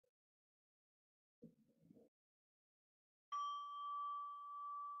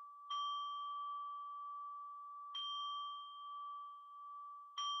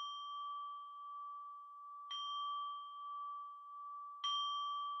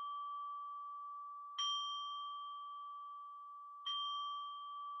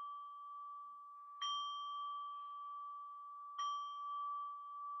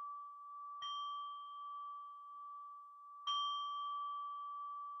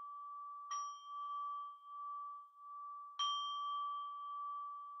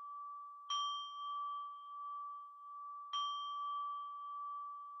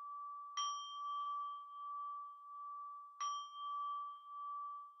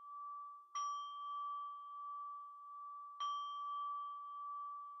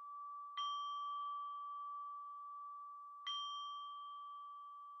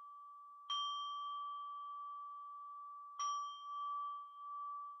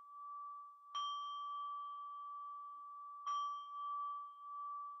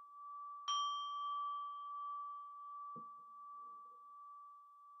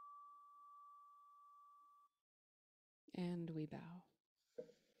we bow.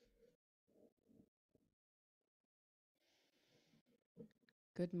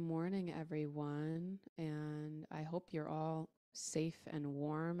 Good morning, everyone, and I hope you're all safe and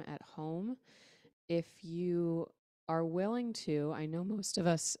warm at home. If you are willing to, I know most of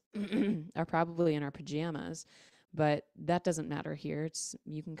us are probably in our pajamas, but that doesn't matter here.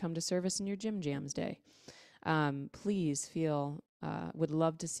 You can come to service in your gym jams day. Please would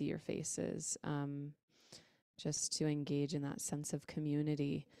love to see your faces, just to engage in that sense of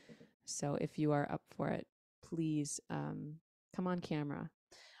community. So if you are up for it, please come on camera.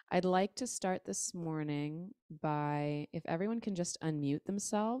 I'd like to start this morning by, if everyone can just unmute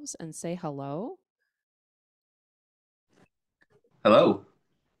themselves and say hello. Hello.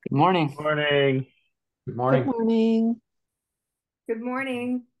 Good morning. Morning. Good Good morning. morning. Good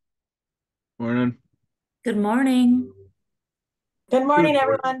morning. Morning. Good morning. Good morning, Good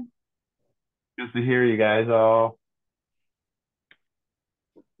everyone. Good to hear you guys all.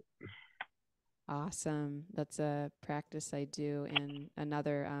 Awesome. That's a practice I do in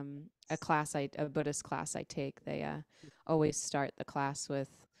another a Buddhist class I take. They always start the class with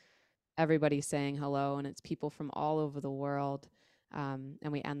everybody saying hello, and it's people from all over the world. And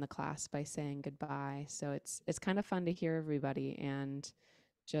we end the class by saying goodbye. So it's kind of fun to hear everybody and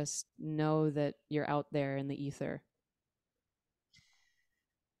just know that you're out there in the ether.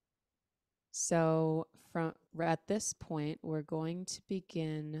 So at this point, we're going to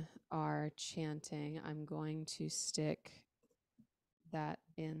begin our chanting. I'm going to stick that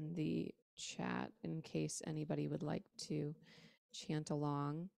in the chat in case anybody would like to chant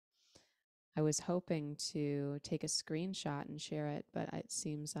along. I was hoping to take a screenshot and share it, but it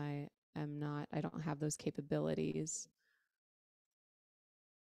seems I don't have those capabilities.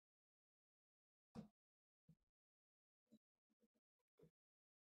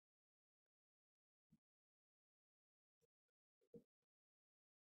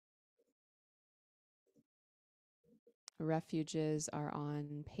 Refuges are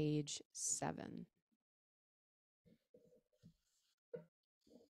on page 7.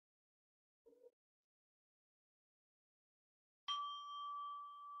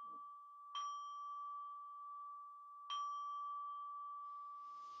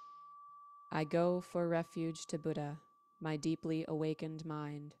 I go for refuge to Buddha, my deeply awakened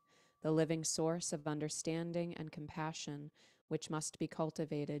mind, the living source of understanding and compassion, which must be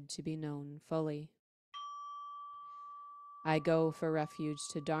cultivated to be known fully. I go for refuge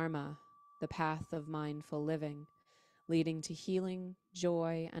to Dharma, the path of mindful living, leading to healing,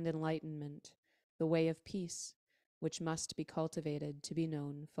 joy, and enlightenment, the way of peace, which must be cultivated to be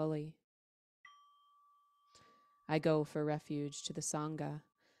known fully. I go for refuge to the Sangha,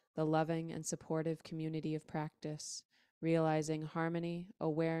 the loving and supportive community of practice, realizing harmony,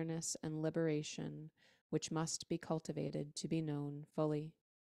 awareness, and liberation, which must be cultivated to be known fully.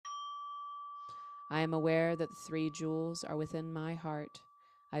 I am aware that the 3 jewels are within my heart.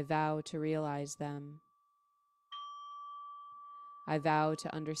 I vow to realize them. I vow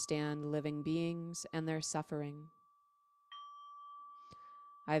to understand living beings and their suffering.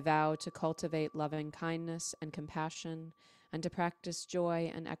 I vow to cultivate loving kindness and compassion and to practice joy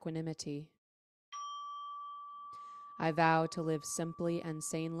and equanimity. I vow to live simply and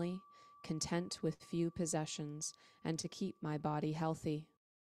sanely, content with few possessions, and to keep my body healthy.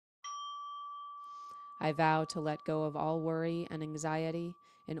 I vow to let go of all worry and anxiety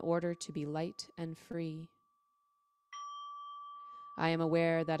in order to be light and free. I am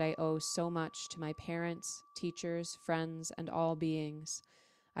aware that I owe so much to my parents, teachers, friends, and all beings.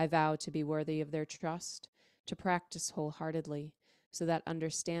 I vow to be worthy of their trust, to practice wholeheartedly, so that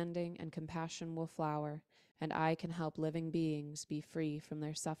understanding and compassion will flower, and I can help living beings be free from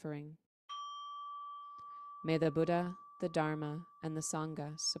their suffering. May the Buddha, the Dharma, and the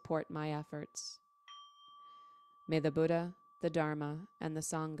Sangha support my efforts. May the Buddha, the Dharma, and the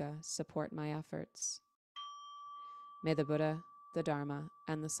Sangha support my efforts. May the Buddha, the Dharma,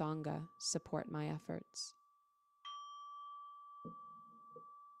 and the Sangha support my efforts.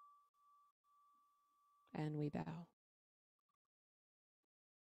 And we bow.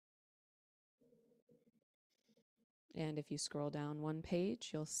 And if you scroll down one page,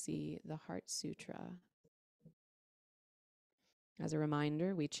 you'll see the Heart Sutra. As a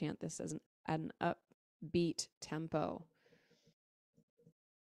reminder, we chant this as an upbeat tempo.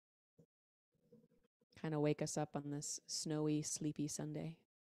 Kind of wake us up on this snowy, sleepy Sunday.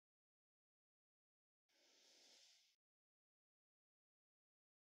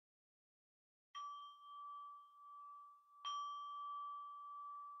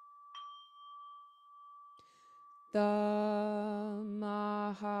 The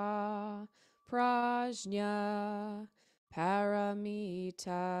Maha Prajna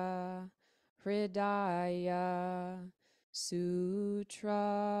Paramita Hridaya Sutra.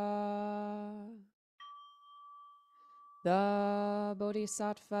 The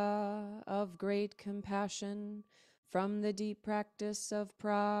Bodhisattva of great compassion from the deep practice of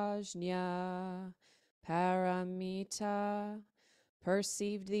prajna, paramita,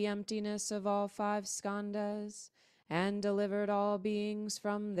 perceived the emptiness of all five skandhas and delivered all beings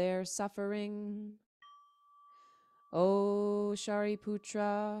from their suffering. O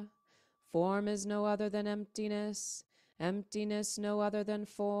Shariputra, form is no other than emptiness, emptiness no other than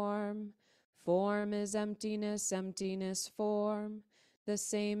form. Form is emptiness, emptiness form. The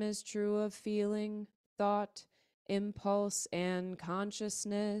same is true of feeling, thought, impulse, and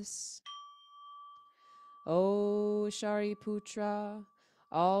consciousness. O Shariputra,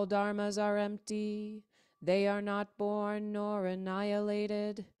 all dharmas are empty. They are not born nor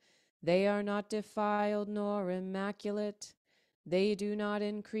annihilated. They are not defiled nor immaculate. They do not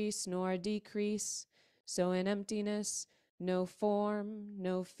increase nor decrease. So in emptiness, no form,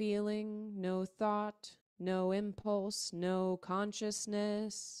 no feeling, no thought, no impulse, no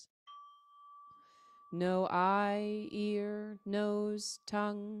consciousness. No eye, ear, nose,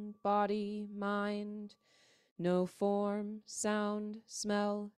 tongue, body, mind. No form, sound,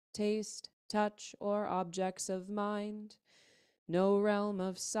 smell, taste, touch, or objects of mind. No realm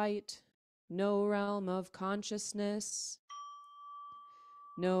of sight, no realm of consciousness.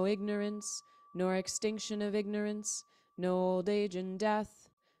 No ignorance, nor extinction of ignorance, no old age and death,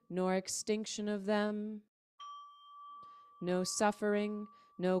 nor extinction of them. No suffering,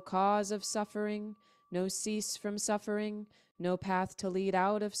 no cause of suffering, no cease from suffering, no path to lead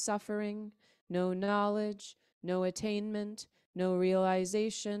out of suffering, no knowledge, no attainment, no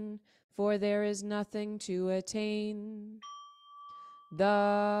realization, for there is nothing to attain.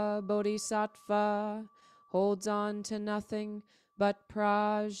 The Bodhisattva holds on to nothing but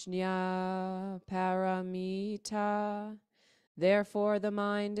prajna paramita. Therefore the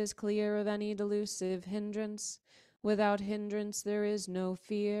mind is clear of any delusive hindrance. Without hindrance there is no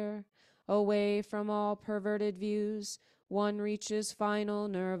fear. Away from all perverted views, one reaches final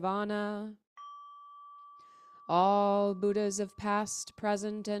nirvana. All Buddhas of past,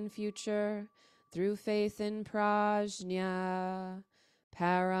 present, and future, through faith in prajna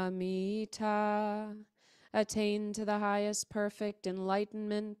paramita, attain to the highest perfect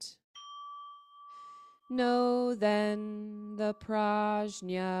enlightenment. Know then the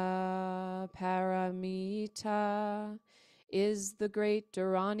prajna paramita is the great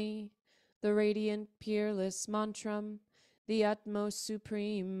Dharani, the radiant peerless mantram, the utmost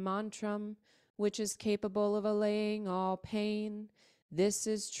supreme mantram, which is capable of allaying all pain. This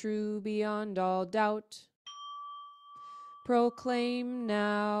is true beyond all doubt. Proclaim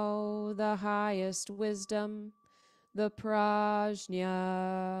now the highest wisdom, the prajna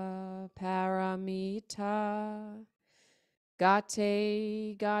paramita.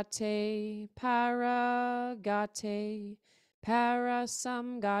 Gate, gate, para, gate,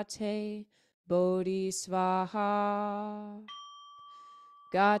 parasamgate, bodhisvaha.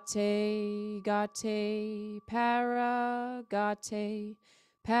 Gate, gate, para, gate,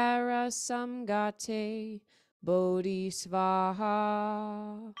 parasamgate,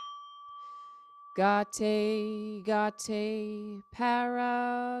 bodhisvaha. Gate, gate,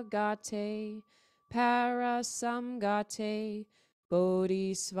 para, gate, parasamgate,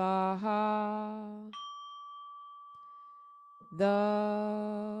 bodhisvaha.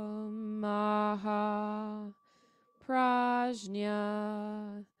 The Maha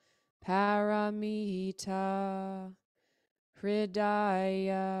Prajna Paramita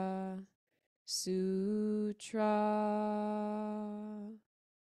Hridaya Sutra.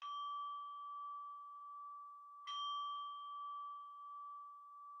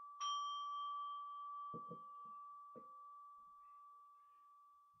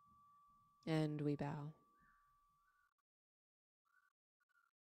 And we bow.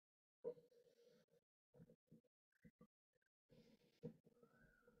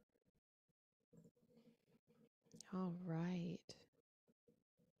 All right.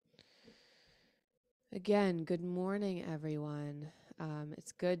 Again, good morning, everyone.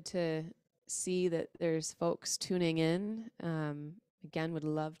 It's good to see that there's folks tuning in. Again, would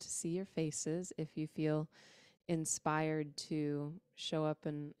love to see your faces if you feel inspired to show up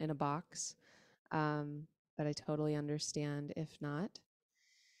in a box. But I totally understand if not.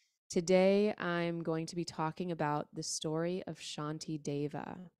 Today, I'm going to be talking about the story of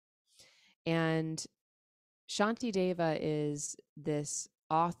Shantideva. And Shantideva is this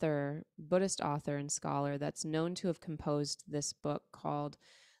author, Buddhist author and scholar that's known to have composed this book called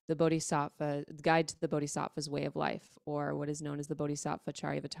the Bodhisattva, Guide to the Bodhisattva's Way of Life, or what is known as the Bodhisattva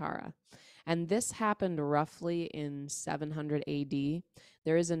Charyavatara. And this happened roughly in 700 AD.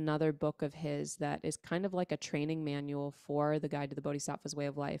 There is another book of his that is kind of like a training manual for the Guide to the Bodhisattva's Way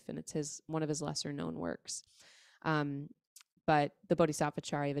of Life, and it's one of his lesser known works. But the Bodhisattva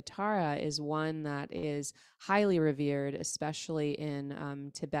Charyavatara is one that is highly revered, especially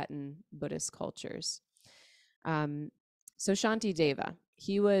in Tibetan Buddhist cultures. So Shantideva,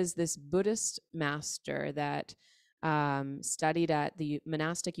 he was this Buddhist master that studied at the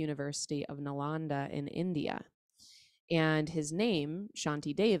monastic university of Nalanda in India. And his name,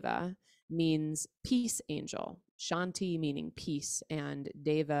 Shantideva, means peace angel. Shanti meaning peace, and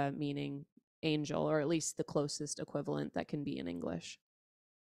Deva meaning angel, or at least the closest equivalent that can be in English.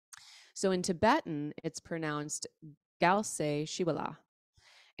 So in Tibetan, it's pronounced Galse Shiwala.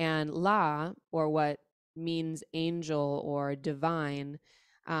 And La, or what means angel or divine,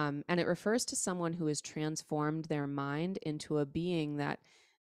 and it refers to someone who has transformed their mind into a being that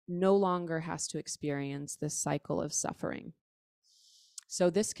no longer has to experience this cycle of suffering. So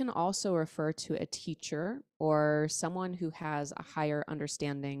this can also refer to a teacher or someone who has a higher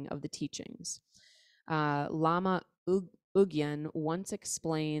understanding of the teachings. Lama Ugyen once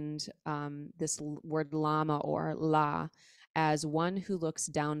explained this word lama or la as one who looks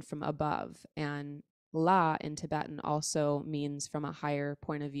down from above, and la in Tibetan also means from a higher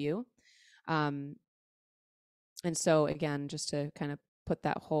point of view. And so again, just to kind of put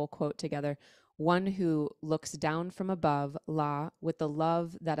that whole quote together, one who looks down from above, la, with the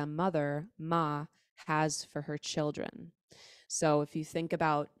love that a mother, ma, has for her children. So if you think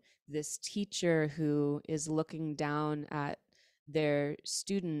about this teacher who is looking down at their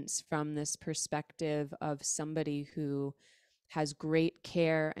students from this perspective of somebody who has great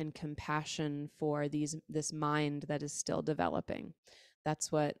care and compassion for this mind that is still developing.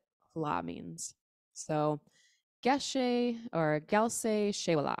 That's what la means. So Geshe or Galse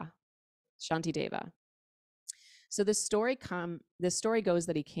Shewala, Shantideva. So this story goes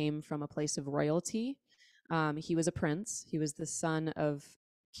that he came from a place of royalty. He was a prince. He was the son of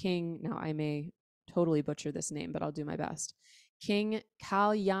King, now I may totally butcher this name, but I'll do my best. King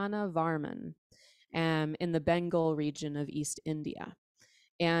Kalyana Varman in the Bengal region of East India.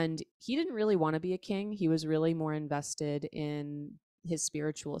 And he didn't really want to be a king. He was really more invested in his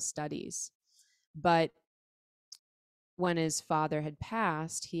spiritual studies. But when his father had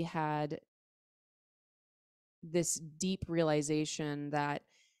passed, he had this deep realization that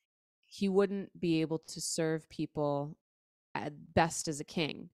he wouldn't be able to serve people at best as a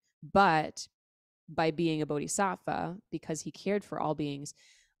king, but by being a bodhisattva, because he cared for all beings,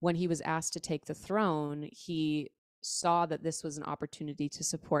 when he was asked to take the throne, he saw that this was an opportunity to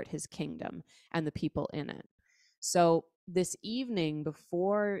support his kingdom and the people in it. So this evening,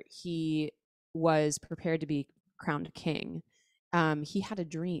 before he was prepared to be crowned king, he had a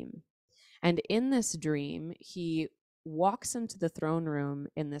dream. And in this dream, he walks into the throne room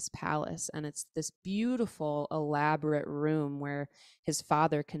in this palace, and it's this beautiful, elaborate room where his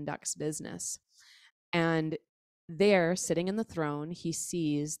father conducts business. And there, sitting in the throne, he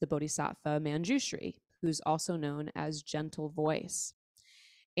sees the Bodhisattva Manjushri, who's also known as Gentle Voice.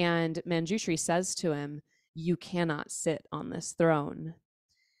 And Manjushri says to him, "You cannot sit on this throne."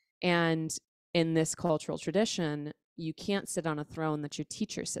 And in this cultural tradition, you can't sit on a throne that your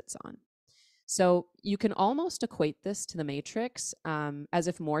teacher sits on. So you can almost equate this to the Matrix, as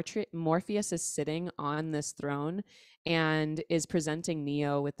if Morpheus is sitting on this throne and is presenting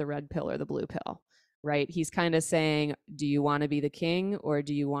Neo with the red pill or the blue pill, right? He's kind of saying, do you want to be the king, or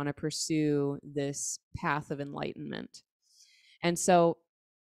do you want to pursue this path of enlightenment? And so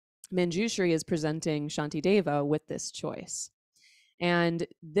Manjushri is presenting Shantideva with this choice. And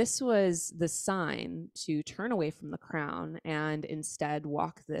this was the sign to turn away from the crown and instead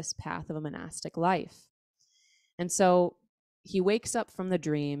walk this path of a monastic life. And so he wakes up from the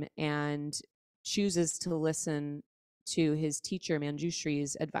dream and chooses to listen to his teacher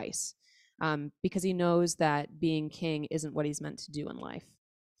Manjushri's advice, because he knows that being king isn't what he's meant to do in life.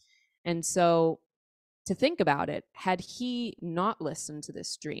 And so to think about it, had he not listened to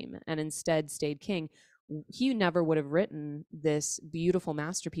this dream and instead stayed king, he never would have written this beautiful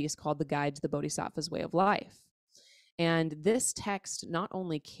masterpiece called The Guide to the Bodhisattva's Way of Life. And this text not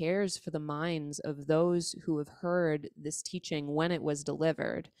only cares for the minds of those who have heard this teaching when it was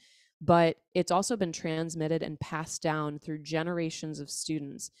delivered, but it's also been transmitted and passed down through generations of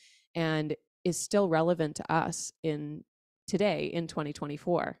students and is still relevant to us today in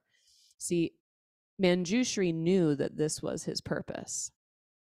 2024. See, Manjushri knew that this was his purpose.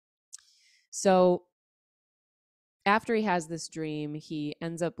 So after he has this dream, he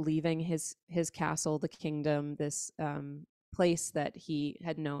ends up leaving his castle, the kingdom, this place that he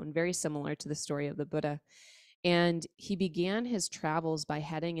had known, very similar to the story of the Buddha. And he began his travels by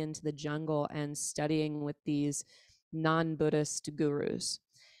heading into the jungle and studying with these non-Buddhist gurus.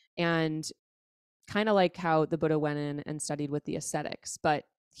 And kind of like how the Buddha went in and studied with the ascetics, but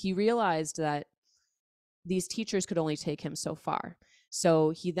he realized that these teachers could only take him so far. So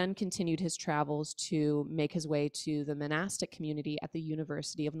he then continued his travels to make his way to the monastic community at the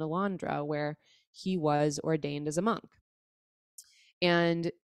University of Nalanda, where he was ordained as a monk.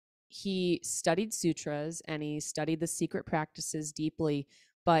 And he studied sutras and he studied the secret practices deeply,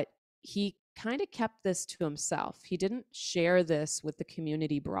 but he kind of kept this to himself. He didn't share this with the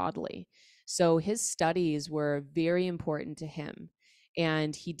community broadly. So his studies were very important to him.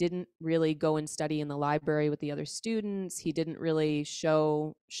 And he didn't really go and study in the library with the other students. He didn't really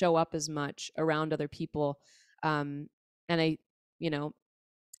show up as much around other people. And I, you know,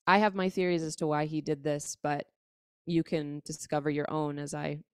 I have my theories as to why he did this, but you can discover your own as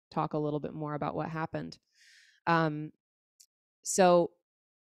I talk a little bit more about what happened. So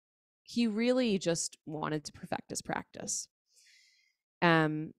he really just wanted to perfect his practice.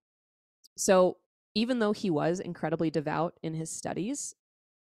 So even though he was incredibly devout in his studies,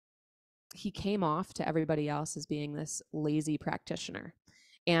 he came off to everybody else as being this lazy practitioner.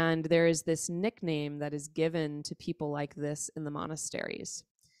 And there is this nickname that is given to people like this in the monasteries.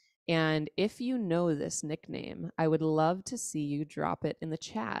 And if you know this nickname, I would love to see you drop it in the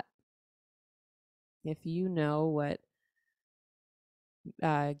chat. If you know what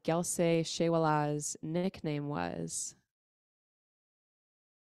Gyaltse Shewala's nickname was.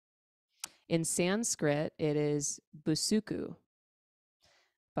 In Sanskrit, it is Busuku.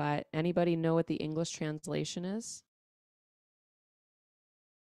 But anybody know what the English translation is?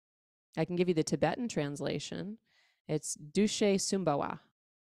 I can give you the Tibetan translation. It's Dushe Sumbawa.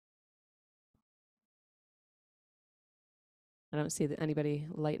 I don't see anybody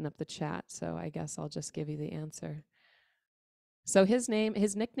lighten up the chat, so I guess I'll just give you the answer. So his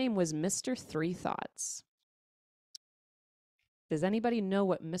nickname was Mr. Three Thoughts. Does anybody know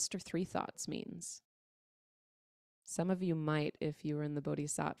what Mr. Three Thoughts means? Some of you might if you were in the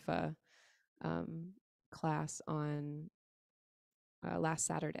Bodhisattva class on last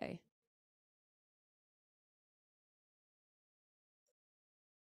Saturday.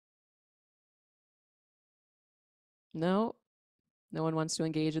 No one wants to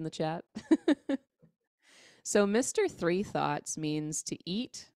engage in the chat. So Mr. Three Thoughts means to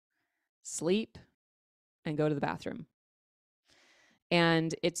eat, sleep, and go to the bathroom.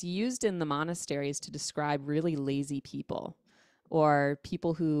 And it's used in the monasteries to describe really lazy people or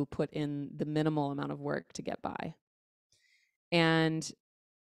people who put in the minimal amount of work to get by. And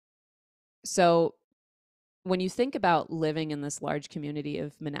so when you think about living in this large community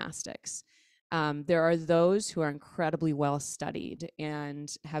of monastics, there are those who are incredibly well studied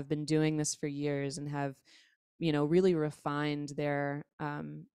and have been doing this for years and have, really refined their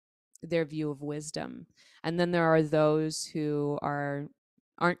view of wisdom. And then there are those who aren't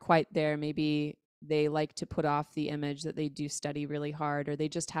quite there. Maybe they like to put off the image that they do study really hard, or they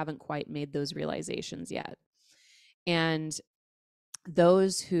just haven't quite made those realizations yet. And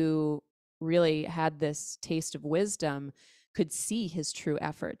those who really had this taste of wisdom could see his true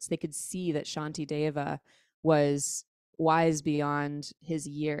efforts. They could see that Shantideva was wise beyond his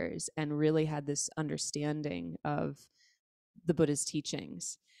years and really had this understanding of the Buddha's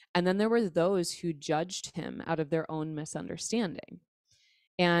teachings. And then there were those who judged him out of their own misunderstanding.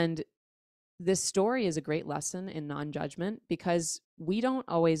 And this story is a great lesson in non-judgment because we don't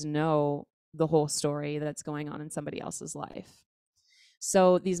always know the whole story that's going on in somebody else's life.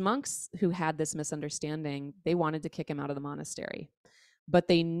 So these monks who had this misunderstanding, they wanted to kick him out of the monastery. But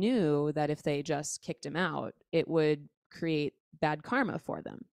they knew that if they just kicked him out, it would create bad karma for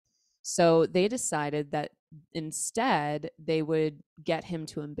them. So they decided that instead they would get him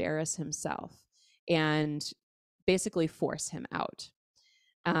to embarrass himself and basically force him out.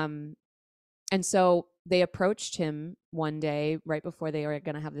 And so they approached him one day right before they were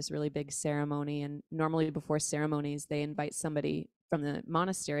going to have this really big ceremony. And normally before ceremonies, they invite somebody from the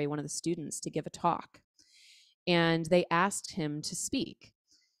monastery, one of the students, to give a talk. And they asked him to speak.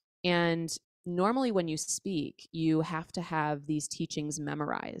 And normally when you speak, you have to have these teachings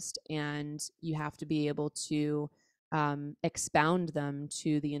memorized and you have to be able to expound them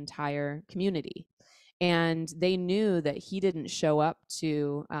to the entire community. And they knew that he didn't show up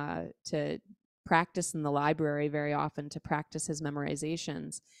to practice in the library very often to practice his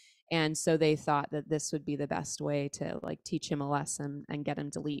memorizations. And so they thought that this would be the best way to teach him a lesson and get him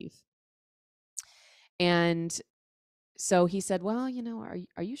to leave. And so he said, well,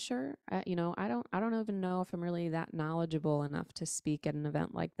 are you sure? I don't even know if I'm really that knowledgeable enough to speak at an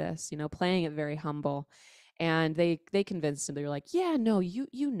event like this, playing it very humble. And they convinced him. They were like, yeah, no,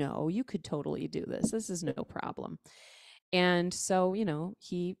 you could totally do this. This is no problem. And so,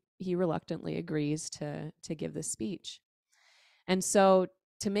 he reluctantly agrees to give this speech. And so,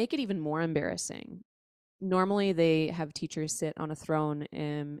 to make it even more embarrassing, normally they have teachers sit on a throne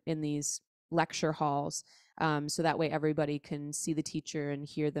in these lecture halls, so that way everybody can see the teacher and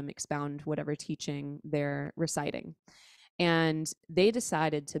hear them expound whatever teaching they're reciting. And they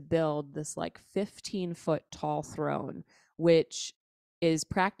decided to build this like 15-foot tall throne, which is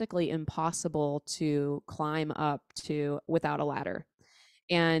practically impossible to climb up to without a ladder.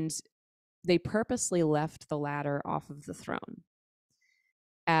 And they purposely left the ladder off of the throne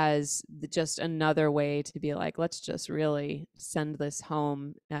as just another way to be like, let's just really send this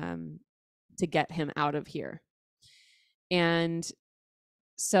home, to get him out of here. And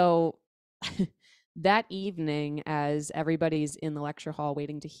so that evening, as everybody's in the lecture hall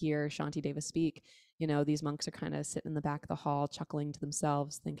waiting to hear Shantideva speak, these monks are kind of sitting in the back of the hall, chuckling to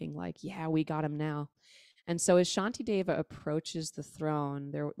themselves, thinking like, yeah, we got him now. And so as Shantideva approaches the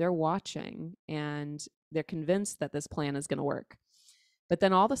throne, they're watching and they're convinced that this plan is going to work. But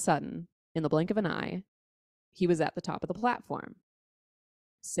then all of a sudden, in the blink of an eye, he was at the top of the platform,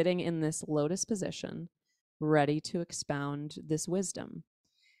 sitting in this lotus position, ready to expound this wisdom.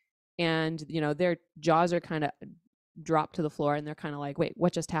 And, their jaws are kind of dropped to the floor and they're kind of like, wait,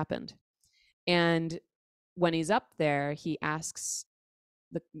 what just happened? And when he's up there, he asks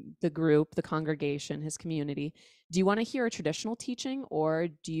the group, the congregation, his community, do you want to hear a traditional teaching or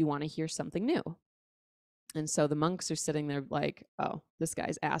do you want to hear something new? And so the monks are sitting there like, oh, this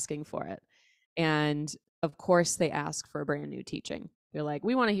guy's asking for it. And of course they ask for a brand new teaching. They're like,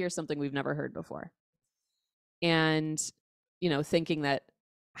 we want to hear something we've never heard before. And, thinking that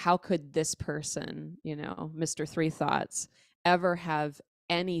how could this person, Mr. Three Thoughts, ever have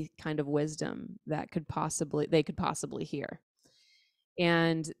any kind of wisdom that they could possibly hear?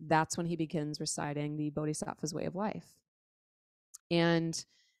 And that's when he begins reciting the Bodhisattva's way of life. And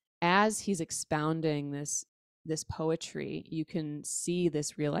as he's expounding this poetry, you can see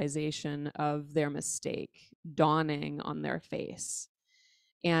this realization of their mistake dawning on their face,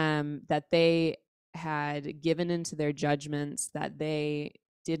 and that they had given into their judgments, that they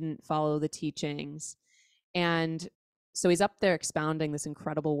didn't follow the teachings. And so he's up there expounding this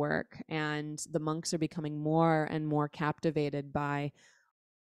incredible work, and the monks are becoming more and more captivated by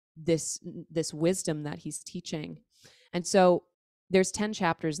this wisdom that he's teaching. And so there's 10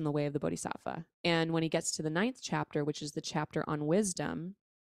 chapters in the way of the Bodhisattva. And when he gets to the 9th chapter, which is the chapter on wisdom,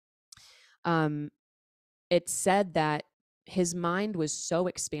 it's said that his mind was so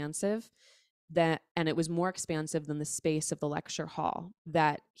expansive and it was more expansive than the space of the lecture hall,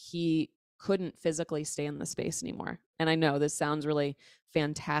 that he couldn't physically stay in the space anymore. And I know this sounds really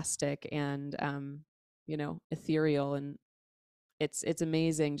fantastic and, ethereal, and it's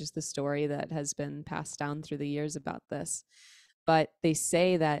amazing just the story that has been passed down through the years about this. But they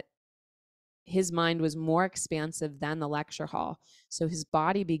say that his mind was more expansive than the lecture hall. So his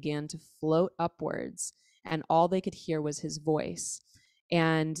body began to float upwards, and all they could hear was his voice.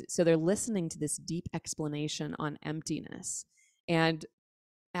 And so they're listening to this deep explanation on emptiness. And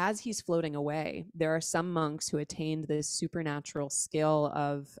as he's floating away, there are some monks who attained this supernatural skill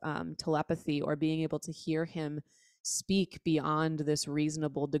of telepathy, or being able to hear him speak beyond this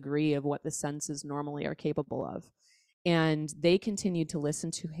reasonable degree of what the senses normally are capable of. And they continued to listen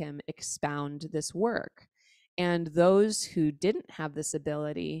to him expound this work. And those who didn't have this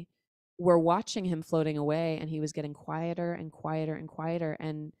ability were watching him floating away, and he was getting quieter and quieter and quieter.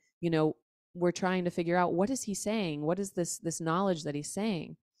 And, we're trying to figure out, what is he saying? What is this knowledge that he's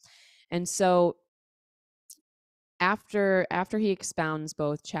saying? And so after he expounds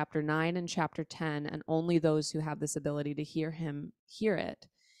both chapter 9 and chapter 10, and only those who have this ability to hear him hear it,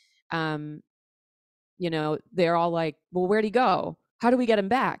 they're all like, well, where'd he go? How do we get him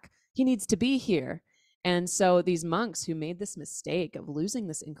back? He needs to be here. And so these monks who made this mistake of losing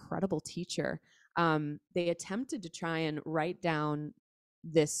this incredible teacher, they attempted to try and write down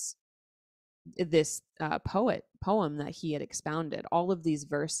this poem that he had expounded, all of these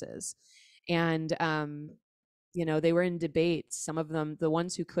verses. And they were in debates. Some of them, the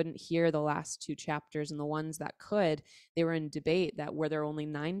ones who couldn't hear the last 2 chapters, and the ones that could, they were in debate that were there only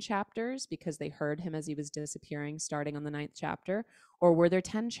 9 chapters because they heard him as he was disappearing starting on the 9th chapter, or were there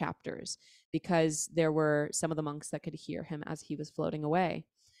 10 chapters because there were some of the monks that could hear him as he was floating away.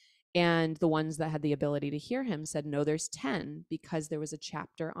 And the ones that had the ability to hear him said, no, there's 10 because there was a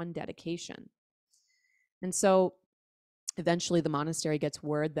chapter on dedication. And so Eventually, the monastery gets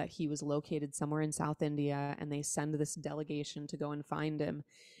word that he was located somewhere in South India, and they send this delegation to go and find him.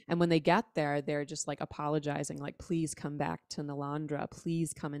 And when they get there, they're just like apologizing, like, please come back to Nalandra.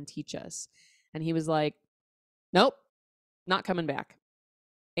 Please come and teach us. And he was like, nope, not coming back.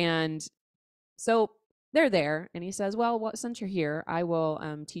 And so they're there, and he says, well, since you're here, I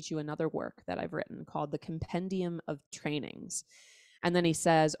will teach you another work that I've written called the Compendium of Trainings. And then he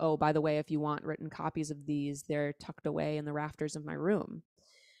says, oh, by the way, if you want written copies of these, they're tucked away in the rafters of my room.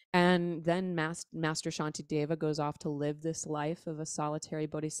 And then Master Shantideva goes off to live this life of a solitary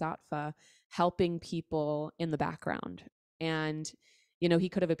bodhisattva, helping people in the background. And, you know, he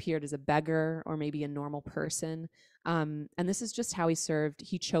could have appeared as a beggar or maybe a normal person. And this is just how he served.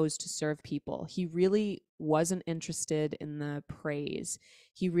 He chose to serve people. He really wasn't interested in the praise.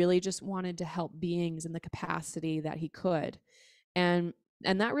 He really just wanted to help beings in the capacity that he could. And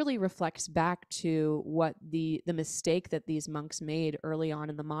that really reflects back to what the mistake that these monks made early on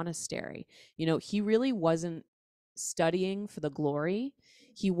in the monastery. You know, he really wasn't studying for the glory.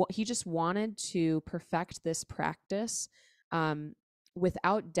 He just wanted to perfect this practice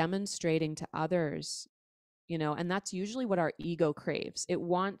without demonstrating to others, you know, and that's usually what our ego craves. It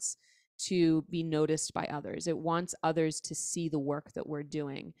wants to be noticed by others. It wants others to see the work that we're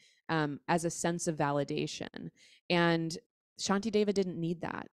doing as a sense of validation. And Shantideva didn't need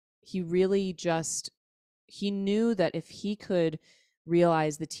that. He really he knew that if he could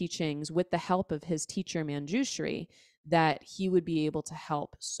realize the teachings with the help of his teacher Manjushri, that he would be able to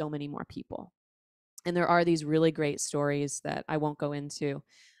help so many more people. And there are these really great stories that I won't go into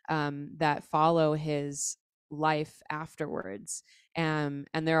that follow his life afterwards. And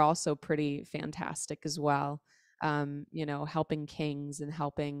they're also pretty fantastic as well. You know, helping kings and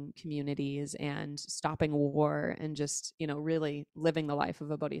helping communities and stopping war and just, you know, really living the life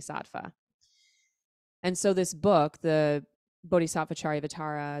of a bodhisattva. And so this book, the Bodhisattva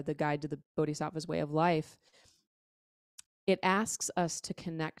Charyavatara, the Guide to the Bodhisattva's Way of Life, it asks us to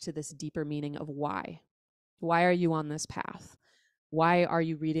connect to this deeper meaning of why. Why are you on this path? Why are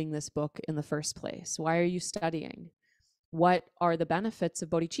you reading this book in the first place? Why are you studying? What are the benefits of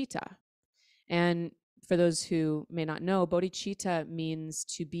bodhicitta? And for those who may not know, bodhicitta means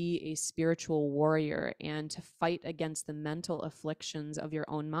to be a spiritual warrior and to fight against the mental afflictions of your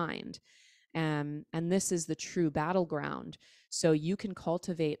own mind. And this is the true battleground. So you can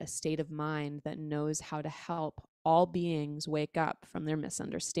cultivate a state of mind that knows how to help all beings wake up from their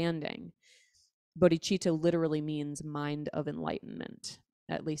misunderstanding. Bodhicitta literally means mind of enlightenment,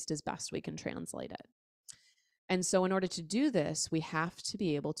 at least as best we can translate it. And so in order to do this, we have to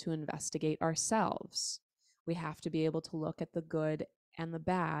be able to investigate ourselves. We have to be able to look at the good and the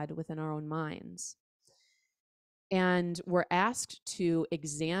bad within our own minds. And we're asked to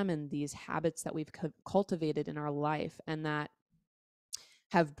examine these habits that we've cultivated in our life and that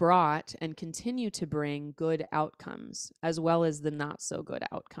have brought and continue to bring good outcomes, as well as the not so good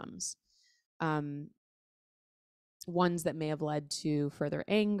outcomes. Ones that may have led to further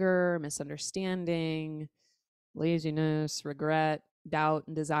anger, misunderstanding, laziness, regret, doubt,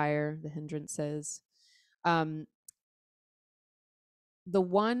 and desire, the hindrances. The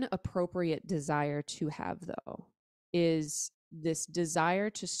one appropriate desire to have, though, is this desire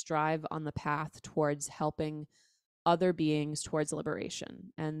to strive on the path towards helping other beings towards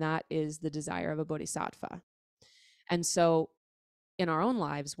liberation. And that is the desire of a bodhisattva. And so in our own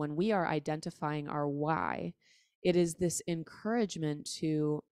lives, when we are identifying our why, it is this encouragement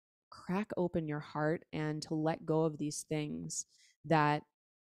to crack open your heart and to let go of these things that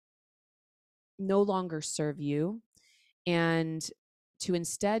no longer serve you, and to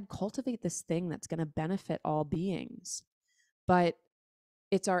instead cultivate this thing that's going to benefit all beings. But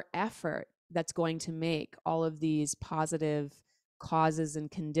it's our effort that's going to make all of these positive causes and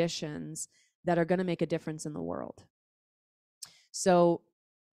conditions that are going to make a difference in the world. So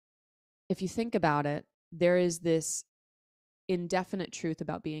if you think about it, there is this indefinite truth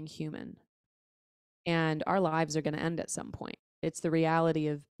about being human, and our lives are going to end at some point. It's the reality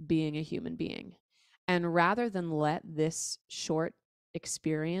of being a human being. And rather than let this short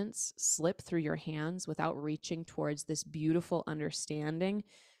experience slip through your hands without reaching towards this beautiful understanding,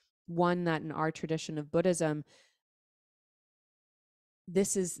 one that in our tradition of Buddhism,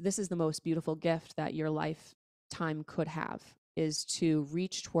 this is the most beautiful gift that your lifetime could have, is to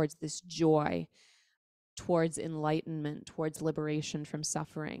reach towards this joy, towards enlightenment, towards liberation from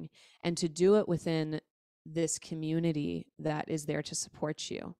suffering, and to do it within this community that is there to support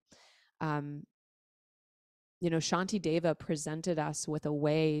you. You know, Shantideva presented us with a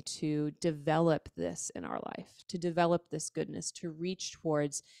way to develop this in our life, to develop this goodness, to reach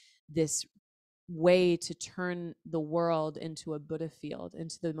towards this way to turn the world into a Buddha field,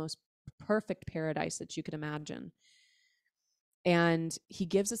 into the most perfect paradise that you could imagine. And he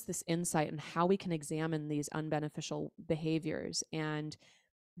gives us this insight on how we can examine these unbeneficial behaviors and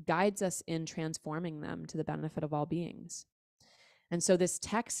guides us in transforming them to the benefit of all beings. And so this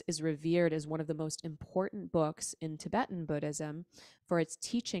text is revered as one of the most important books in Tibetan Buddhism for its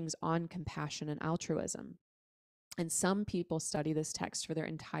teachings on compassion and altruism. And some people study this text for their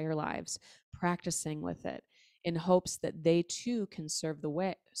entire lives, practicing with it in hopes that they too can serve the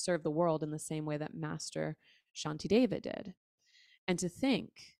world in the same way that Master Shantideva did. And to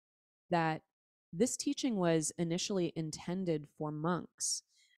think that this teaching was initially intended for monks.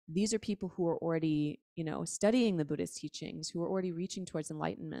 These are people who are already, studying the Buddhist teachings, who are already reaching towards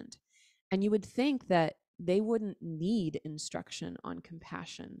enlightenment. And you would think that they wouldn't need instruction on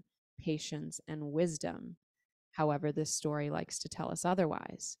compassion, patience, and wisdom. However, this story likes to tell us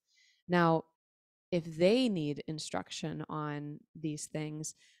otherwise. Now, if they need instruction on these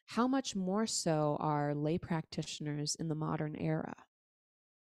things, how much more so are lay practitioners in the modern era?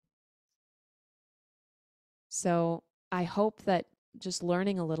 So I hope that just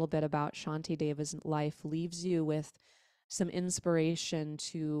learning a little bit about Shantideva's life leaves you with some inspiration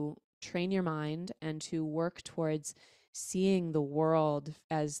to train your mind and to work towards seeing the world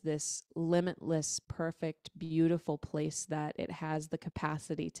as this limitless, perfect, beautiful place that it has the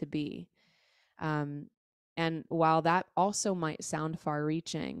capacity to be. And while that also might sound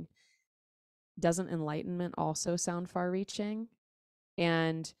far-reaching, doesn't enlightenment also sound far-reaching?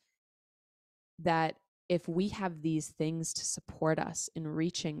 And that if we have these things to support us in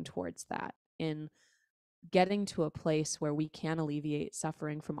reaching towards that, in getting to a place where we can alleviate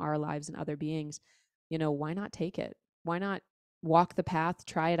suffering from our lives and other beings, why not take it? Why not walk the path,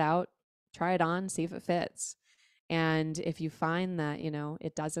 try it out, try it on, see if it fits? And if you find that,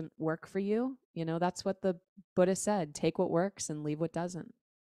 it doesn't work for you, that's what the Buddha said, take what works and leave what doesn't.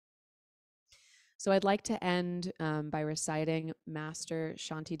 So I'd like to end by reciting Master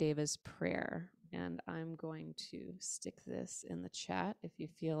Shantideva's prayer. And I'm going to stick this in the chat if you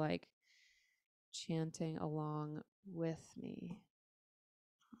feel like chanting along with me.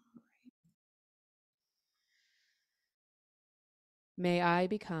 May I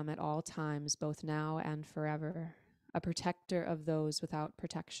become at all times, both now and forever, a protector of those without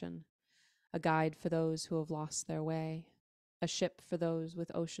protection, a guide for those who have lost their way, a ship for those with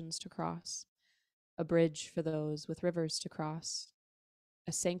oceans to cross, a bridge for those with rivers to cross,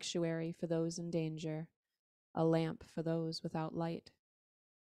 a sanctuary for those in danger, a lamp for those without light,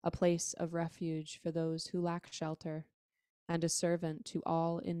 a place of refuge for those who lack shelter, and a servant to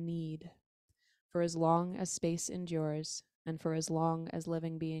all in need. For as long as space endures, and for as long as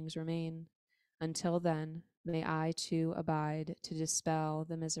living beings remain, until then, may I too abide to dispel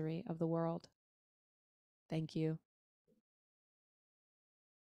the misery of the world. Thank you.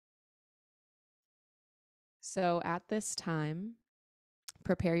 So at this time,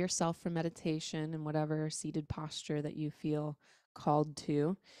 prepare yourself for meditation in whatever seated posture that you feel called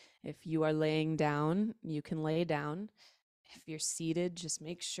to. If you are laying down, you can lay down. If you're seated, just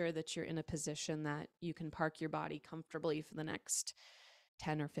make sure that you're in a position that you can park your body comfortably for the next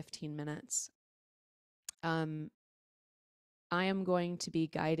 10 or 15 minutes. I am going to be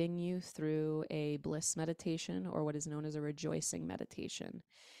guiding you through a bliss meditation, or what is known as a rejoicing meditation.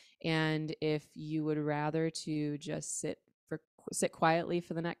 And if you would rather to just sit quietly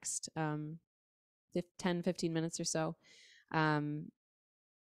for the next 10, 15 minutes or so,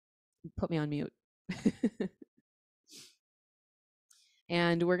 put me on mute.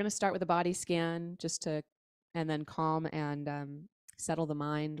 And we're going to start with a body scan and then calm and settle the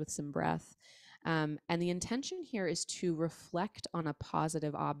mind with some breath. And the intention here is to reflect on a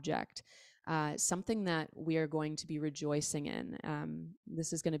positive object, something that we are going to be rejoicing in.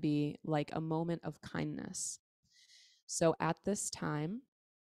 This is going to be like a moment of kindness. So at this time,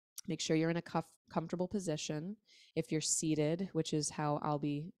 make sure you're in a comfortable position. If you're seated, which is how I'll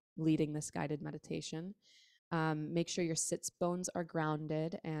be leading this guided meditation, make sure your sits bones are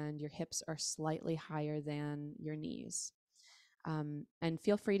grounded and your hips are slightly higher than your knees. And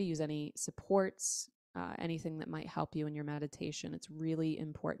feel free to use any supports, anything that might help you in your meditation. It's really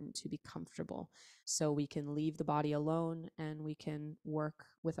important to be comfortable so we can leave the body alone and we can work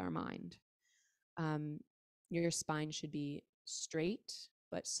with our mind. Your spine should be straight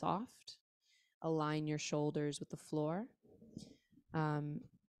but soft. Align your shoulders with the floor.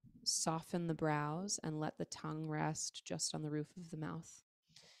 Soften the brows and let the tongue rest just on the roof of the mouth.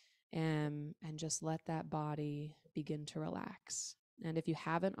 And just let that body begin to relax. And if you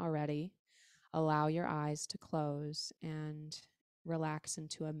haven't already, allow your eyes to close and relax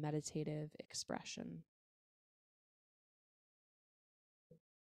into a meditative expression.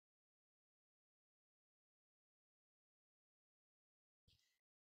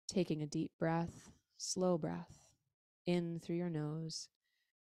 Taking a deep breath, slow breath, in through your nose,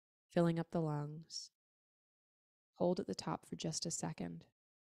 filling up the lungs. Hold at the top for just a second.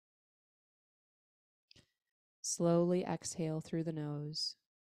 Slowly exhale through the nose,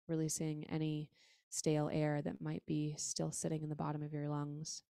 releasing any stale air that might be still sitting in the bottom of your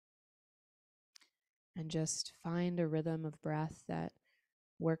lungs. And just find a rhythm of breath that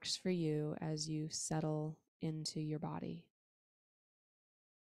works for you as you settle into your body.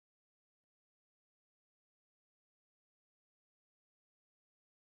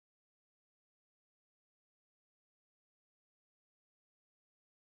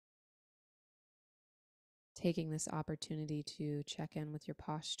 Taking this opportunity to check in with your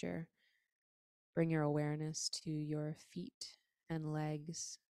posture, bring your awareness to your feet and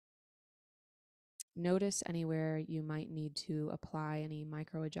legs. Notice anywhere you might need to apply any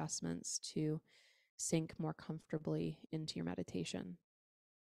micro adjustments to sink more comfortably into your meditation.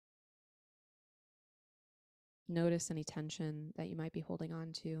 Notice any tension that you might be holding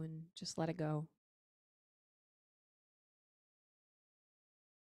on to and just let it go.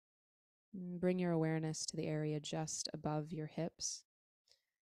 Bring your awareness to the area just above your hips.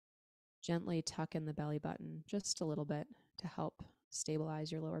 Gently tuck in the belly button just a little bit to help stabilize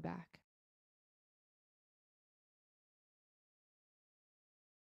your lower back.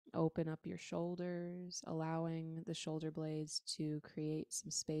 Open up your shoulders, allowing the shoulder blades to create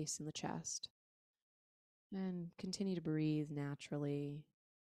some space in the chest. And continue to breathe naturally.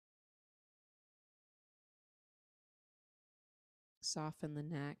 Soften the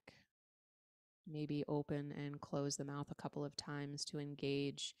neck. Maybe open and close the mouth a couple of times to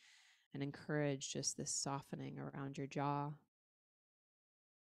engage and encourage just this softening around your jaw.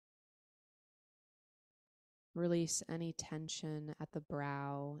 Release any tension at the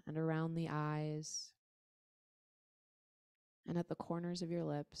brow and around the eyes. And at the corners of your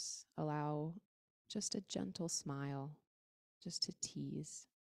lips, allow just a gentle smile, just to tease.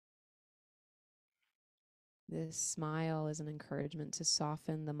 This smile is an encouragement to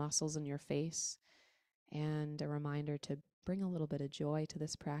soften the muscles in your face and a reminder to bring a little bit of joy to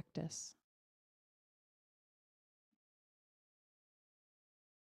this practice.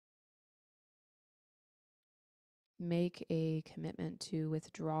 Make a commitment to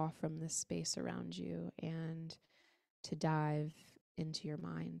withdraw from this space around you and to dive into your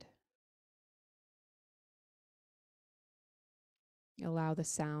mind. Allow the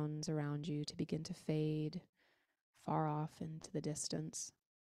sounds around you to begin to fade far off into the distance.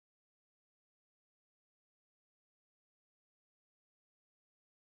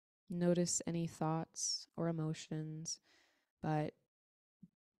 Notice any thoughts or emotions, but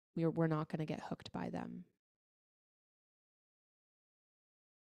we're not going to get hooked by them.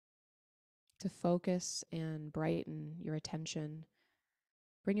 To focus and brighten your attention,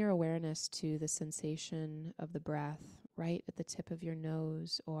 bring your awareness to the sensation of the breath right at the tip of your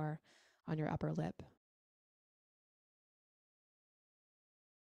nose or on your upper lip.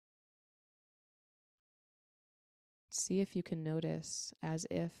 See if you can notice, as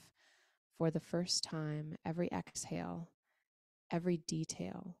if for the first time, every exhale, every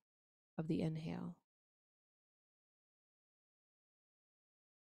detail of the inhale.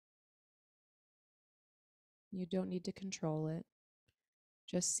 You don't need to control it.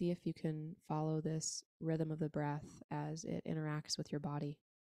 Just see if you can follow this rhythm of the breath as it interacts with your body.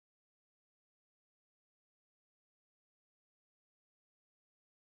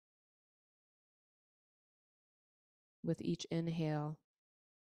 With each inhale,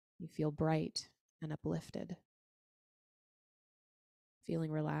 you feel bright and uplifted,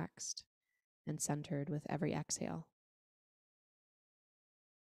 feeling relaxed and centered with every exhale.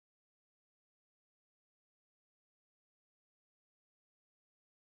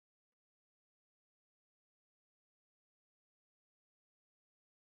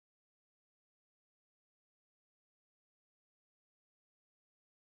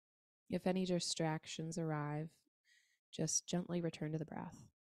 If any distractions arrive, just gently return to the breath.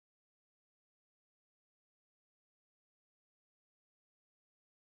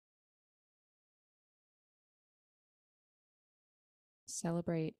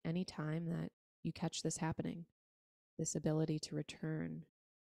 Celebrate any time that you catch this happening, this ability to return,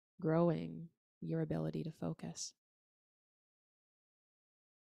 growing your ability to focus.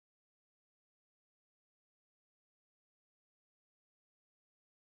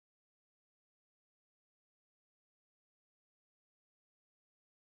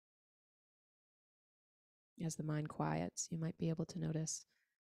 As the mind quiets, you might be able to notice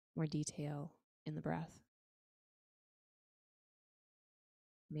more detail in the breath.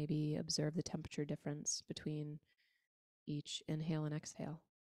 Maybe observe the temperature difference between each inhale and exhale.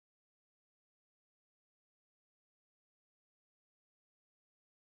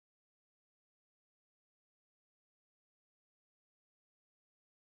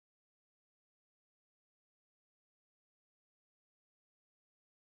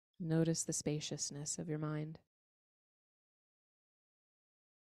 Notice the spaciousness of your mind.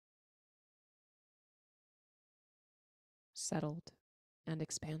 Settled and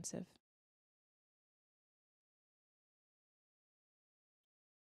expansive.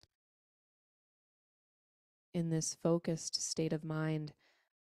 In this focused state of mind,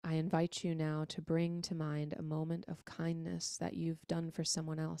 I invite you now to bring to mind a moment of kindness that you've done for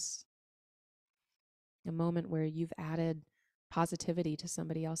someone else. A moment where you've added positivity to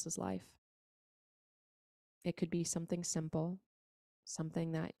somebody else's life. It could be something simple,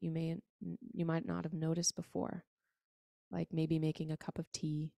 something that you might not have noticed before, like maybe making a cup of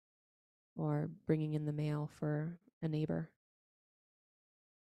tea or bringing in the mail for a neighbor.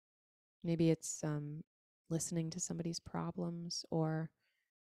 Maybe it's listening to somebody's problems or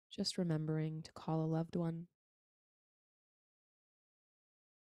just remembering to call a loved one.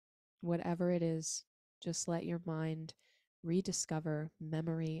 Whatever it is, just let your mind rediscover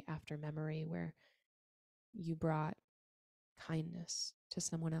memory after memory where you brought kindness to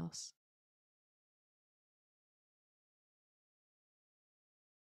someone else.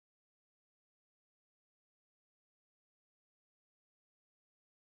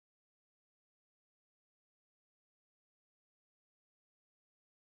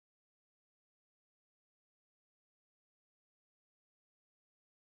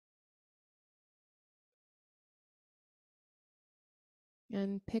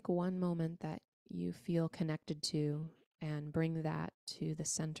 And pick one moment that you feel connected to and bring that to the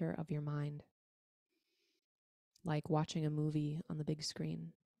center of your mind, like watching a movie on the big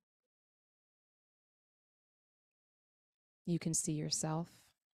screen. You can see yourself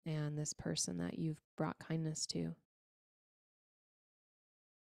and this person that you've brought kindness to.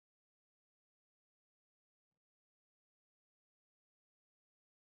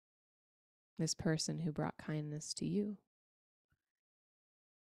 This person who brought kindness to you.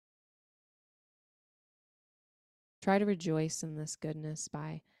 Try to rejoice in this goodness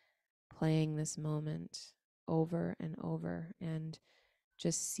by playing this moment over and over and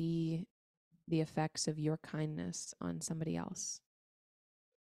just see the effects of your kindness on somebody else.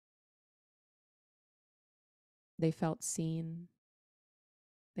 They felt seen.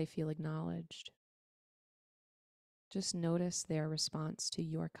 They feel acknowledged. Just notice their response to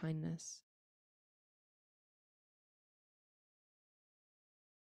your kindness.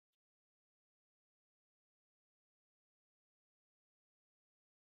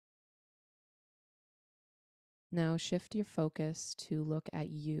 Now shift your focus to look at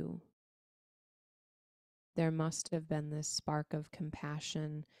you. There must have been this spark of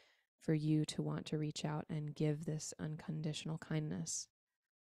compassion for you to want to reach out and give this unconditional kindness.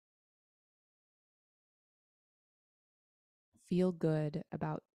 Feel good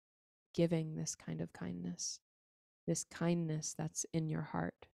about giving this kind of kindness, this kindness that's in your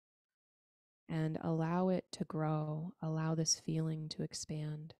heart, and allow it to grow, allow this feeling to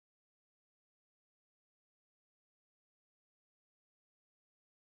expand.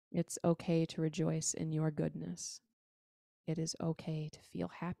 It's okay to rejoice in your goodness. It is okay to feel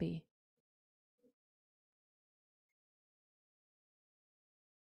happy.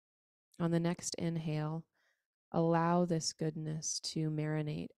 On the next inhale, allow this goodness to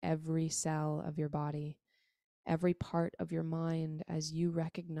marinate every cell of your body, every part of your mind, as you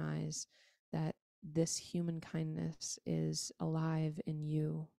recognize that this human kindness is alive in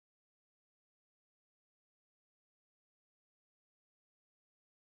you.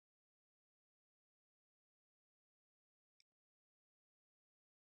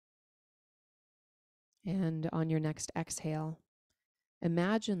 And on your next exhale,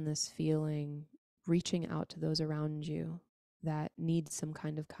 imagine this feeling reaching out to those around you that need some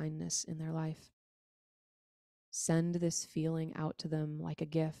kind of kindness in their life. Send this feeling out to them like a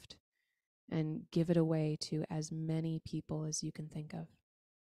gift and give it away to as many people as you can think of.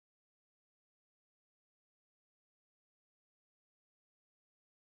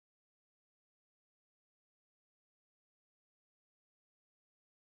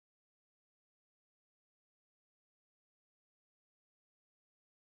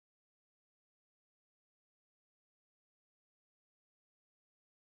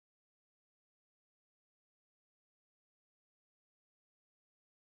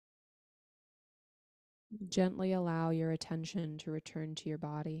 Gently allow your attention to return to your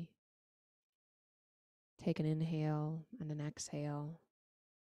body. Take an inhale and an exhale.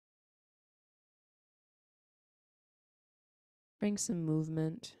 Bring some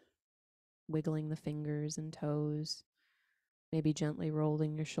movement, wiggling the fingers and toes, maybe gently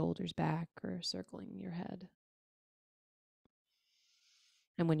rolling your shoulders back or circling your head.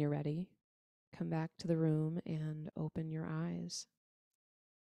 And when you're ready, come back to the room and open your eyes.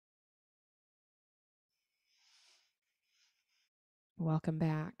 Welcome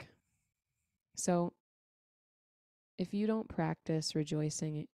back. So, if you don't practice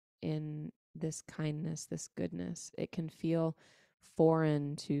rejoicing in this kindness, this goodness, it can feel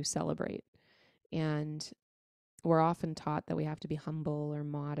foreign to celebrate. And we're often taught that we have to be humble or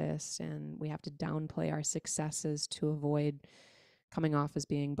modest and we have to downplay our successes to avoid coming off as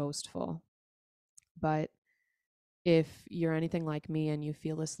being boastful. But if you're anything like me and you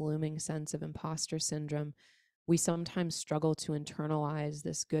feel this looming sense of imposter syndrome, we sometimes struggle to internalize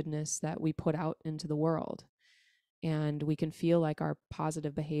this goodness that we put out into the world. And we can feel like our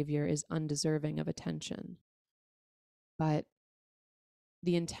positive behavior is undeserving of attention. But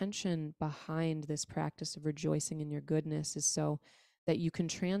the intention behind this practice of rejoicing in your goodness is so that you can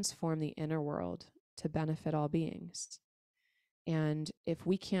transform the inner world to benefit all beings. And if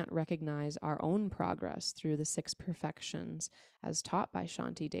we can't recognize our own progress through the 6 perfections as taught by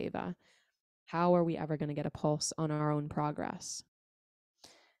Shantideva, how are we ever going to get a pulse on our own progress?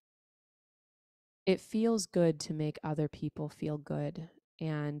 It feels good to make other people feel good,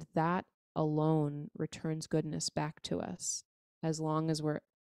 and that alone returns goodness back to us as long as we're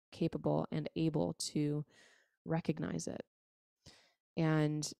capable and able to recognize it.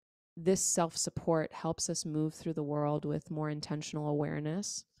 And this self-support helps us move through the world with more intentional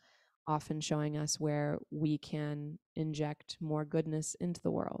awareness, often showing us where we can inject more goodness into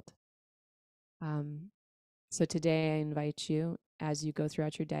the world. So today I invite you, as you go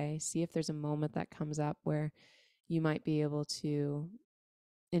throughout your day, see if there's a moment that comes up where you might be able to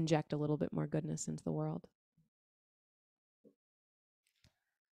inject a little bit more goodness into the world.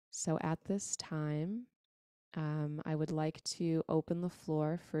 So at this time, I would like to open the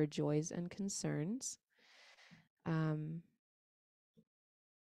floor for joys and concerns. You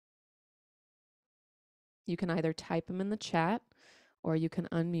can either type them in the chat or you can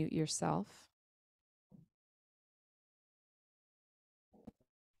unmute yourself.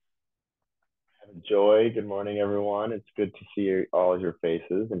 Joy, good morning, everyone. It's good to see all your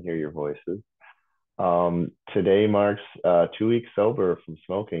faces and hear your voices. Today marks 2 weeks sober from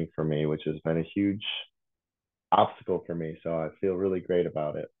smoking for me, which has been a huge obstacle for me. So I feel really great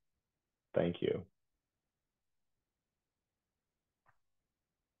about it. Thank you.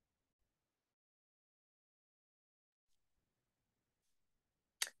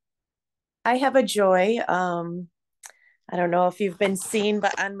 I have a joy. I don't know if you've been seen,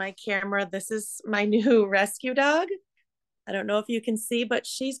 but on my camera, this is my new rescue dog. I don't know if you can see, but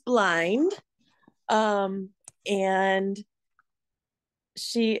she's blind. And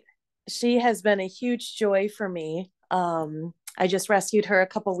she has been a huge joy for me. I just rescued her a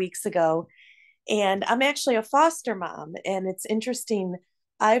couple weeks ago, and I'm actually a foster mom. And it's interesting.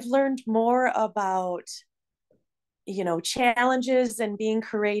 I've learned more about challenges and being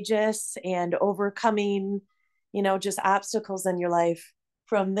courageous and overcoming just obstacles in your life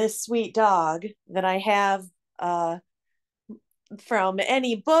from this sweet dog than I have from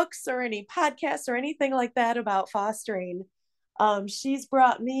any books or any podcasts or anything like that about fostering. She's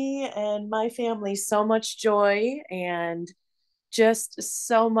brought me and my family so much joy and just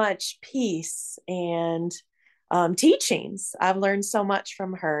so much peace and teachings. I've learned so much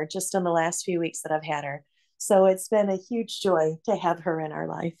from her just in the last few weeks that I've had her. So it's been a huge joy to have her in our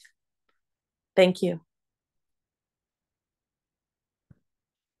life. Thank you.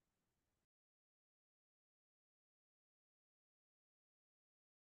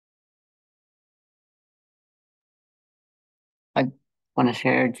 I want to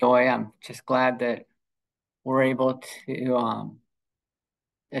share joy. I'm just glad that we're able to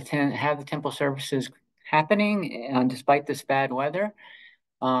have the temple services happening despite this bad weather,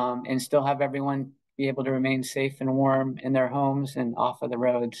 and still have everyone be able to remain safe and warm in their homes and off of the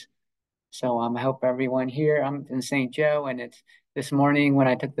roads. So I hope everyone here. I'm in St. Joe, and it's this morning when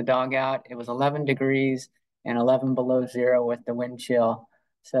I took the dog out, it was 11 degrees and 11 below zero with the wind chill.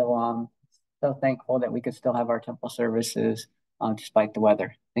 So so thankful that we could still have our temple services despite the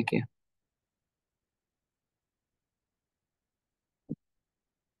weather. Thank you.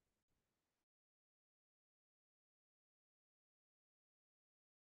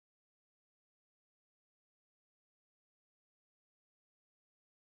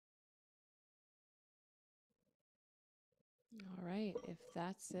 All right, if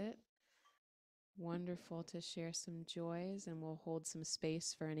that's it, wonderful to share some joys, and we'll hold some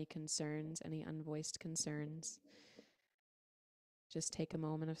space for any concerns, any unvoiced concerns. Just take a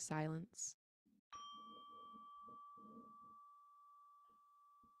moment of silence.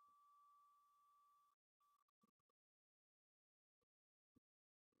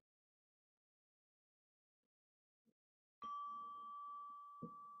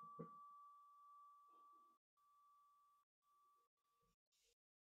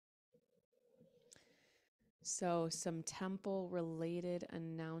 So, some temple related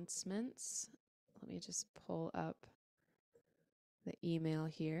announcements. Let me just pull up the email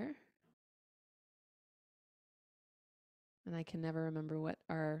here. And I can never remember what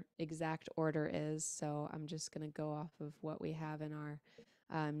our exact order is, so I'm just going to go off of what we have in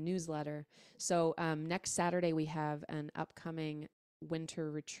our newsletter. So, next Saturday, we have an upcoming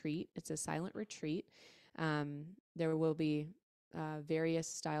winter retreat. It's a silent retreat. There will be various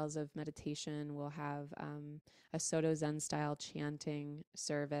styles of meditation. We'll have a Soto Zen style chanting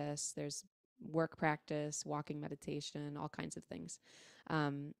service. There's work practice, walking meditation, all kinds of things.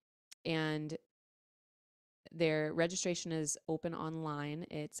 And their registration is open online.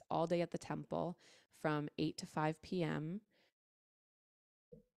 It's all day at the temple from 8 to 5 p.m.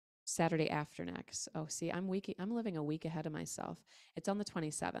 Saturday after next. Oh, see, I'm living a week ahead of myself. It's on the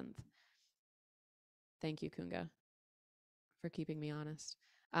 27th. Thank you, Kunga, for keeping me honest.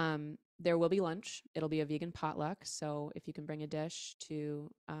 There will be lunch. It'll be a vegan potluck, so if you can bring a dish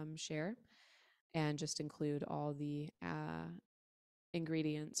to share, and just include all the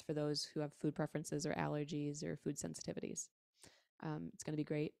ingredients for those who have food preferences or allergies or food sensitivities. It's going to be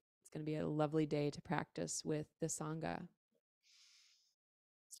great. It's going to be a lovely day to practice with the Sangha.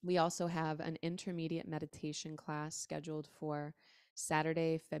 We also have an intermediate meditation class scheduled for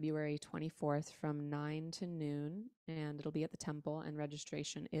Saturday, February 24th from 9 to noon, and it'll be at the temple, and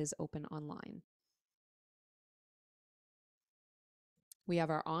registration is open online. We have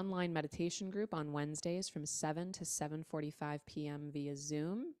our online meditation group on Wednesdays from 7 to 7:45 p.m. via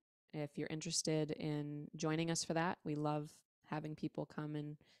Zoom. If you're interested in joining us for that, we love having people come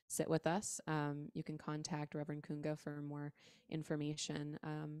and sit with us. You can contact Reverend Kunga for more information.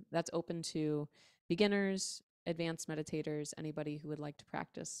 That's open to beginners, advanced meditators, anybody who would like to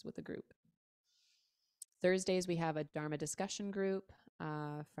practice with the group. Thursdays, we have a Dharma discussion group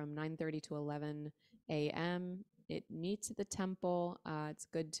from 9:30 to 11 a.m. It meets at the temple. It's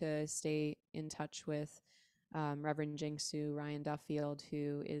good to stay in touch with Reverend Jingsu Ryan Duffield,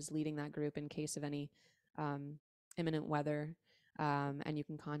 who is leading that group in case of any imminent weather, and you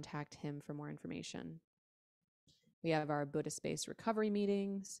can contact him for more information. We have our Buddhist-based recovery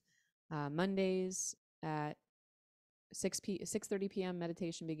meetings Mondays at 6:30 p.m.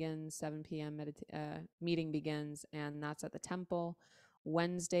 meditation begins, 7 p.m. meeting begins, and that's at the temple.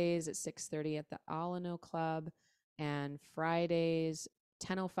 Wednesdays at 6:30 at the Alano Club, and Fridays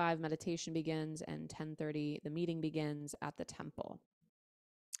 10:05 meditation begins, and 10:30 the meeting begins at the temple.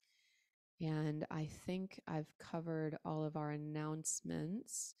 And I think I've covered all of our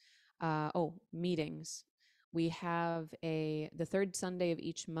announcements. Meetings. We have the third Sunday of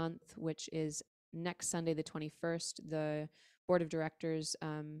each month, which is next Sunday, the 21st. The board of directors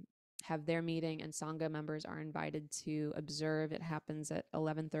have their meeting, and Sangha members are invited to observe. It happens at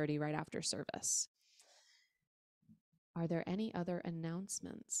 11:30 right after service. Are there any other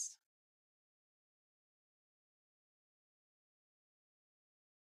announcements?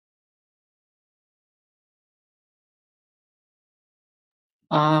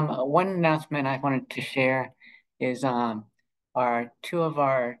 One announcement I wanted to share is our two of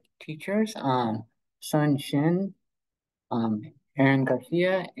our teachers, Sun Shin, Aaron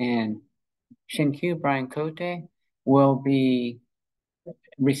Garcia, and Shin Q, Brian Cote, will be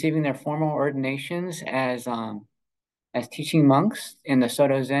receiving their formal ordinations as teaching monks in the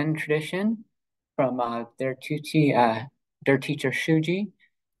Soto Zen tradition from their teacher Shuji,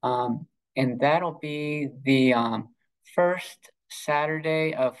 and that'll be the first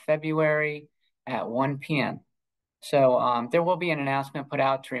Saturday of February at 1 p.m. So there will be an announcement put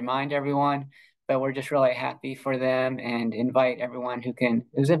out to remind everyone, but we're just really happy for them and invite everyone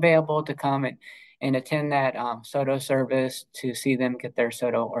who's available to come and attend that Soto service to see them get their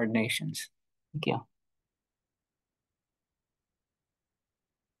Soto ordinations. Thank you.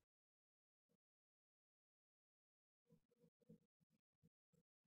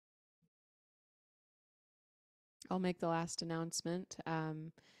 I'll make the last announcement.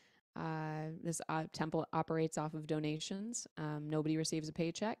 This temple operates off of donations. Nobody receives a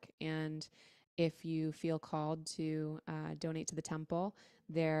paycheck. And if you feel called to donate to the temple,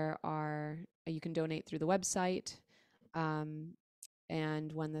 you can donate through the website,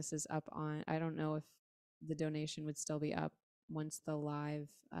 And when this is up on, I don't know if the donation would still be up once the live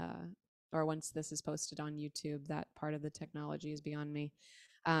or once this is posted on YouTube. That part of the technology is beyond me.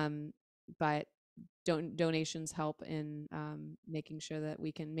 But donations help in making sure that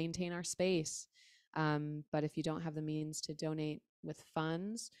we can maintain our space. But if you don't have the means to donate with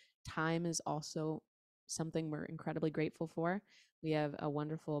funds, time is also something we're incredibly grateful for. We have a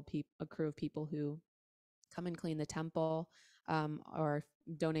wonderful a crew of people who come and clean the temple, or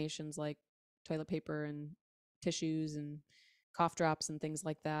donations like toilet paper and tissues and cough drops and things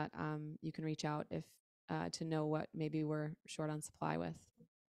like that. You can reach out if to know what maybe we're short on supply with.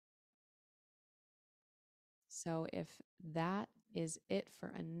 So if that is it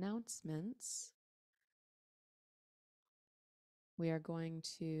for announcements, we are going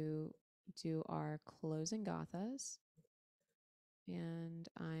to do our closing gathas. And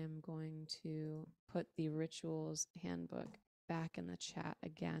I am going to put the rituals handbook back in the chat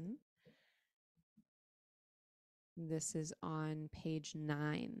again. This is on page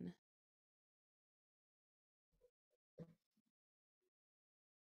 9.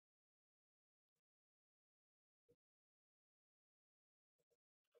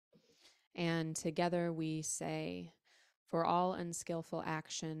 And together we say, for all unskillful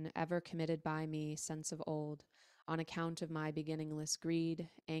action ever committed by me since of old, on account of my beginningless greed,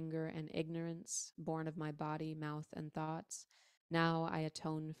 anger, and ignorance, born of my body, mouth, and thoughts, now I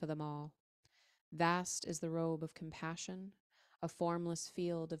atone for them all. Vast is the robe of compassion, a formless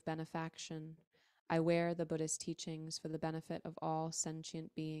field of benefaction. I wear the Buddhist teachings for the benefit of all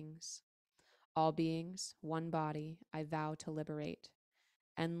sentient beings. All beings, one body, I vow to liberate.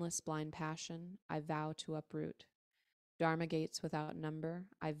 Endless blind passion, I vow to uproot. Dharma gates without number,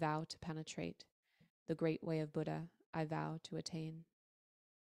 I vow to penetrate. The great way of Buddha, I vow to attain.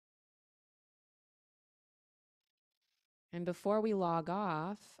 And before we log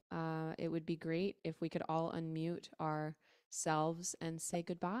off, it would be great if we could all unmute ourselves and say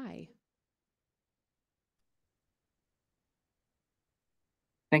goodbye.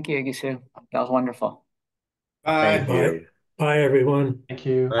 Thank you, Igye. That was wonderful. Thank Bye. you. Bye, everyone. Thank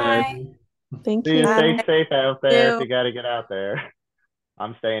you. Bye. Thank See you. you. Stay Bye. safe out there if you got to get out there.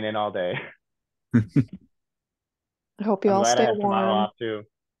 I'm staying in all day. I hope you I'm all glad I stay have tomorrow warm. off too.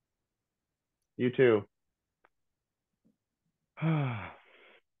 You too.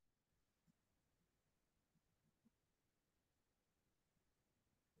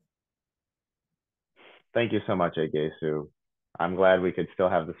 Thank you so much, Igye. I'm glad we could still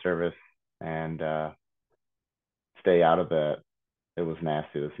have the service and stay out of it. It was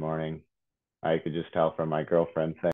nasty this morning. I could just tell from my girlfriend saying